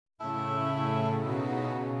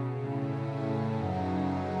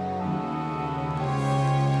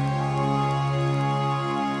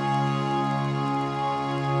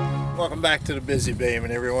Welcome back to the Busy Bayman,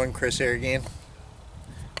 everyone. Chris here again.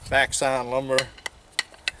 Backsawing lumber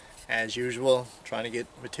as usual, trying to get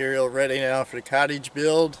material ready now for the cottage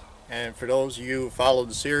build. And for those of you who follow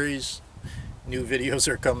the series, new videos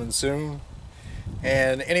are coming soon.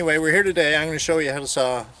 And anyway, we're here today. I'm going to show you how to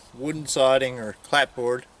saw wooden siding or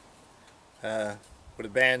clapboard with a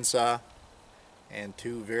bandsaw and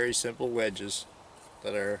two very simple wedges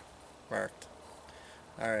that are marked.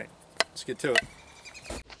 Alright, let's get to it.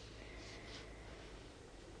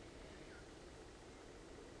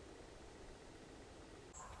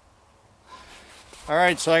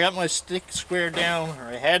 Alright, so I got my stick squared down, or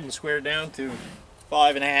I had them squared down to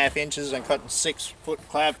 5.5 inches. I'm cutting 6-foot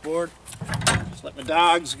clapboard. Just let my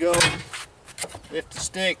dogs go. Lift the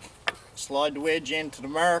stick, slide the wedge into the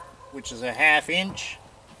mark, which is a 1/2 inch.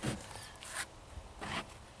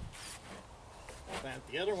 Clamp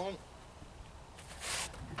the other one.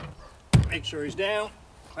 Make sure he's down.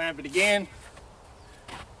 Clamp it again.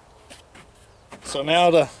 So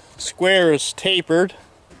now the square is tapered.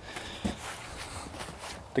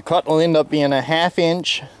 The cut will end up being a 1/2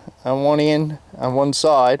 inch on one end, on one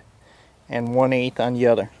side, and 1/8 on the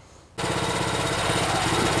other.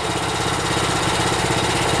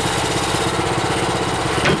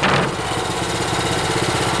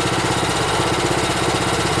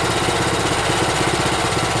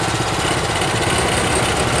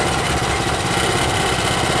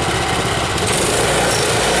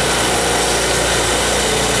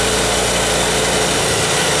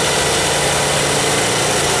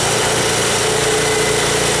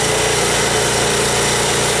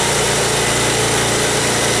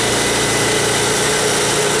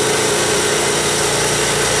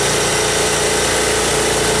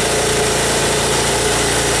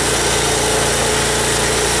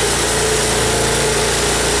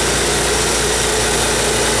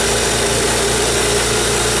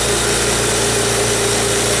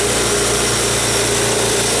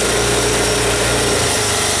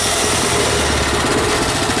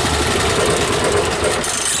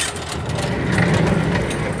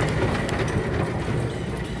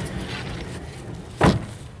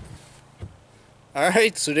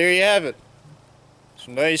 Alright, so there you have it.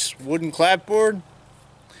 Some nice wooden clapboard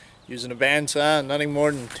using a bandsaw and nothing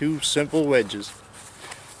more than 2 simple wedges.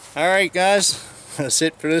 Alright guys, that's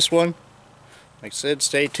it for this one. Like I said,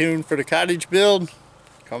 stay tuned for the cottage build.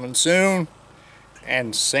 Coming soon.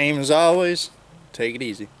 And same as always, take it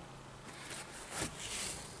easy.